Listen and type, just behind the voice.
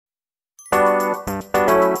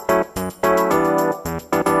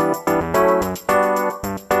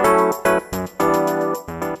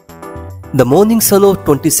The morning sun of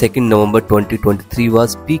 22nd November 2023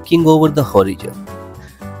 was peeking over the horizon,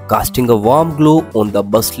 casting a warm glow on the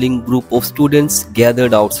bustling group of students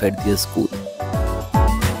gathered outside their school.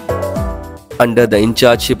 Under the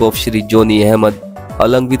in-chargeship of Shri Joni Ahmed,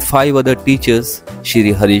 along with 5 other teachers,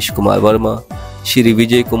 Shri Harish Kumar Verma, Shri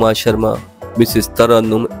Vijay Kumar Sharma, Mrs.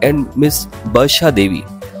 Tarannum and Ms. Barsha Devi,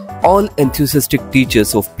 all enthusiastic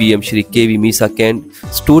teachers of PM Shri KV MISA Cantt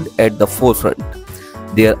stood at the forefront,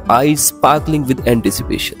 their eyes sparkling with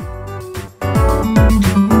anticipation.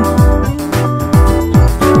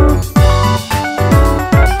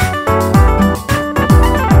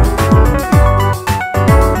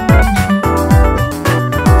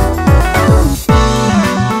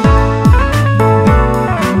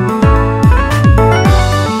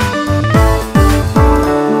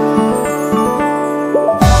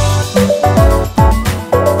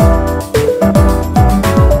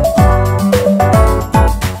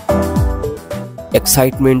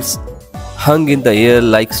 Excitements hung in the air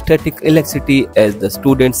like static electricity as the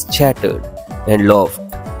students chattered and laughed,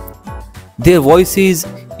 their voices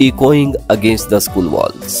echoing against the school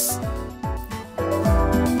walls.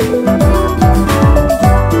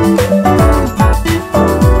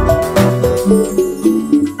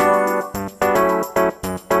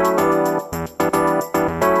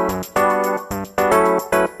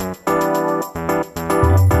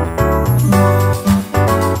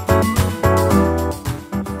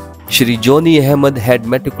 Shri Joni Ahmed had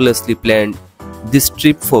meticulously planned this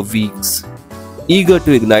trip for weeks, eager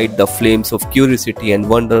to ignite the flames of curiosity and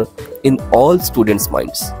wonder in all students'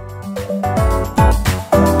 minds.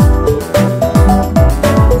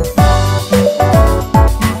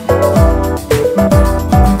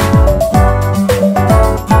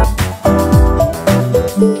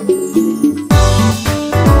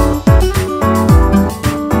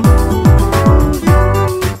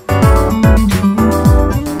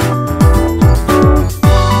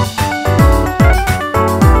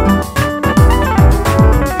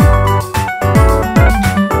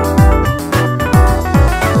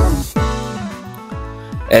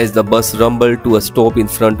 As the bus rumbled to a stop in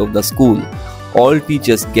front of the school, all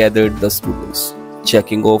teachers gathered the students,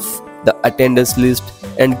 checking off the attendance list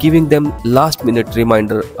and giving them last-minute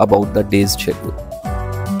reminder about the day's schedule.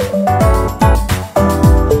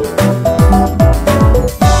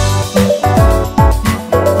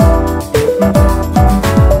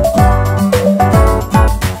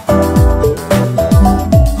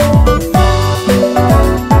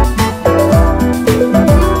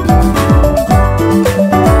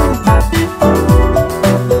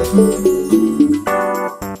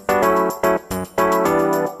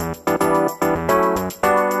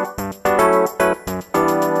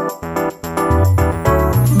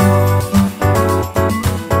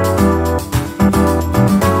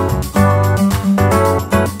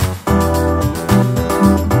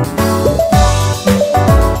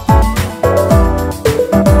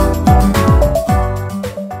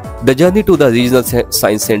 The journey to the Regional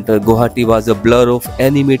Science Center, Guwahati was a blur of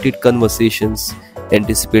animated conversations,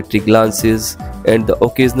 anticipatory glances, and the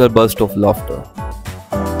occasional burst of laughter.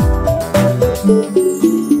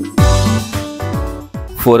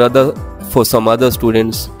 For some other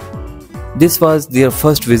students, this was their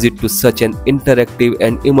first visit to such an interactive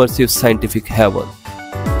and immersive scientific heaven.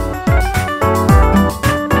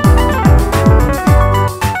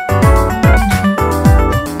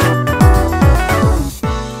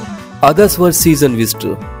 Others were seasoned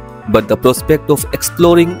visitors, but the prospect of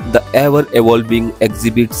exploring the ever-evolving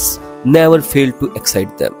exhibits never failed to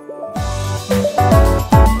excite them.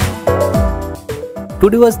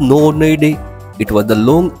 Today was no ordinary day. It was the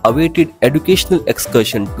long-awaited educational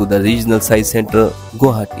excursion to the Regional Science Center,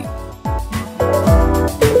 Guwahati.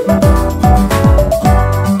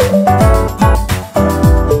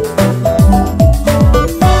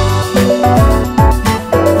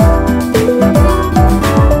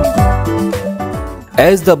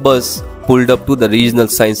 As the bus pulled up to the Regional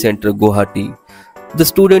Science Center, Guwahati, the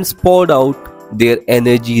students poured out, their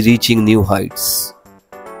energy reaching new heights.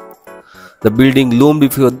 The building loomed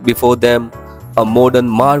before them, a modern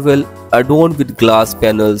marvel adorned with glass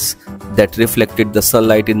panels that reflected the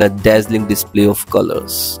sunlight in a dazzling display of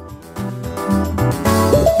colors.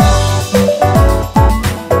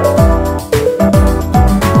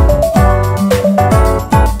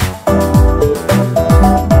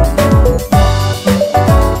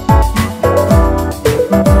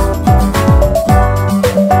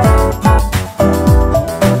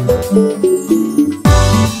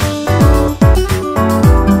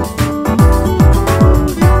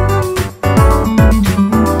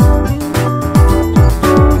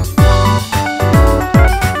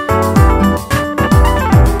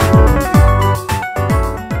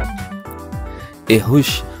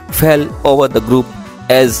 hush fell over the group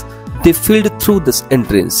as they filed through the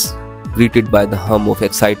entrance, greeted by the hum of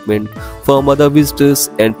excitement from other visitors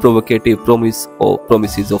and provocative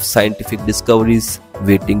promises of scientific discoveries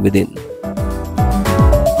waiting within.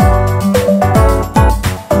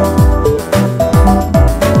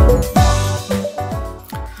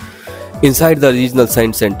 Inside the Regional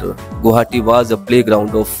Science Center, Guwahati was a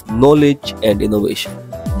playground of knowledge and innovation.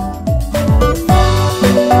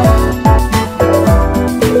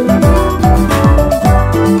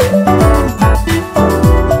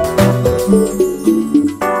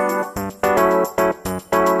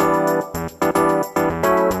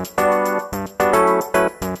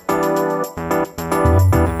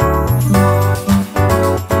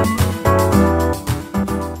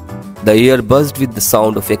 The air buzzed with the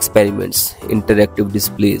sound of experiments, interactive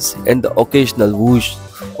displays, and the occasional whoosh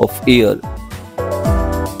of air.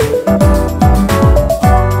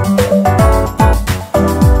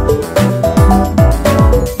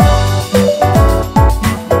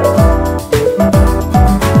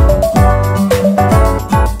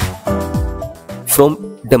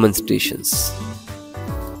 From demonstrations,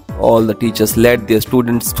 all the teachers led their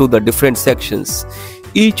students through the different sections,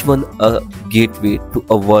 each one a gateway to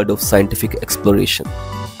a world of scientific exploration.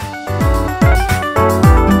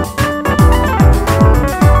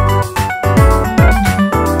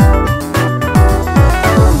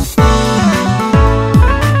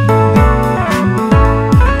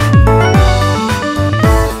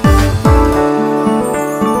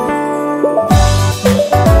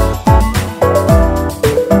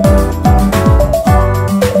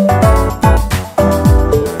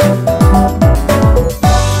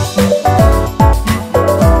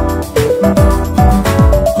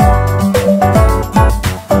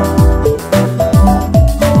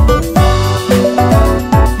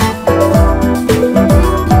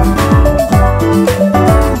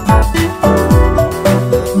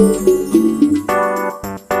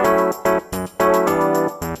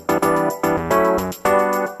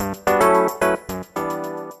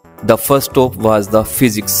 The first stop was the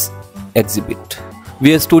physics exhibit,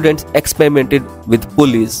 where students experimented with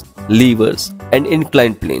pulleys, levers, and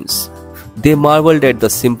inclined planes. They marveled at the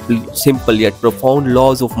simple yet profound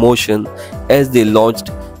laws of motion as they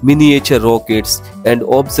launched miniature rockets and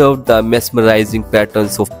observed the mesmerizing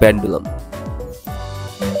patterns of pendulum.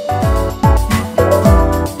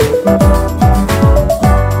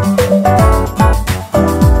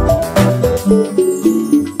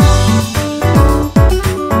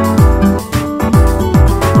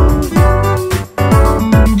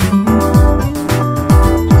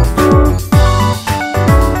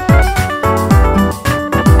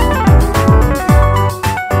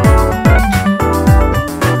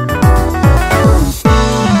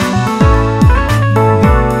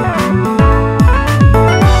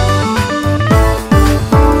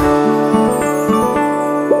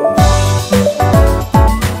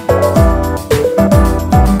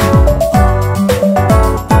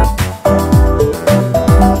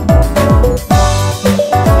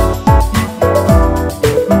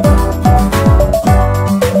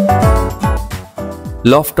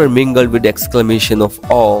 Laughter mingled with exclamation of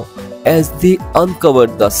awe as they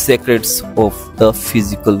uncovered the secrets of the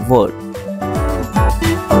physical world.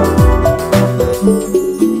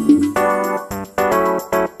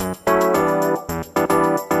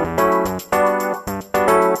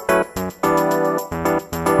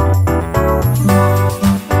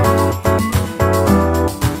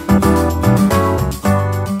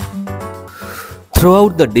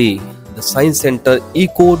 Throughout the day, the Science Center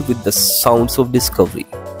echoed with the sounds of discovery.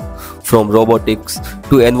 From robotics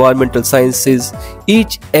to environmental sciences,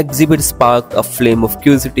 each exhibit sparked a flame of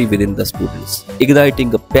curiosity within the students,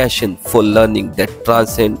 igniting a passion for learning that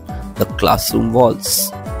transcends the classroom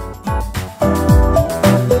walls.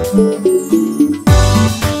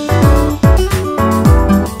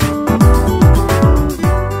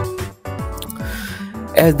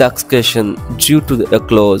 As the excursion drew to a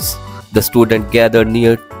close, the students gathered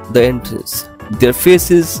near the entrance, their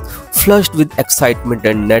faces flushed with excitement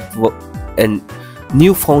and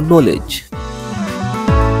newfound knowledge.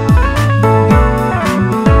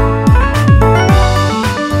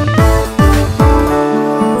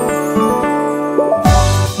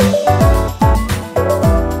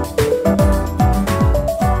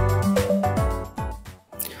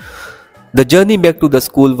 The journey back to the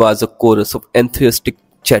school was a chorus of enthusiastic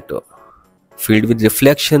chatter, filled with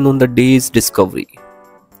reflection on the day's discovery.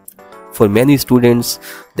 For many students,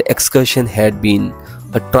 the excursion had been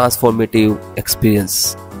a transformative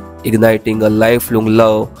experience, igniting a lifelong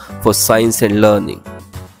love for science and learning.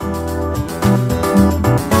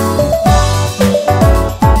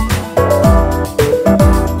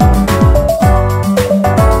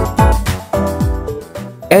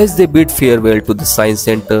 As they bid farewell to the science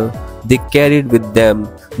center, they carried with them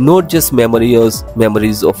not just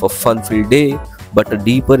memories of a fun-filled day, but a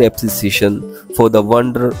deeper appreciation for the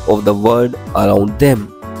wonder of the world around them.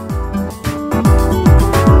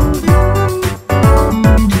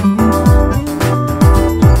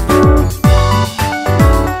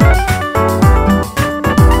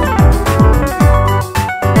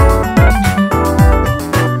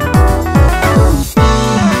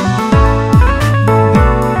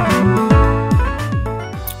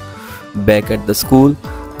 Back at the school,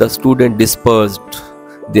 the students dispersed,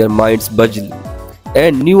 their minds buzzing,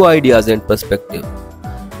 and new ideas and perspective.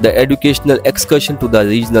 The educational excursion to the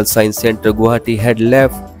Regional Science Center Guwahati had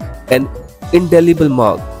left an indelible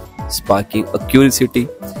mark, sparking a curiosity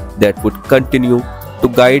that would continue to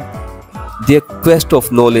guide their quest of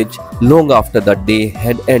knowledge long after the day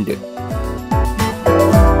had ended.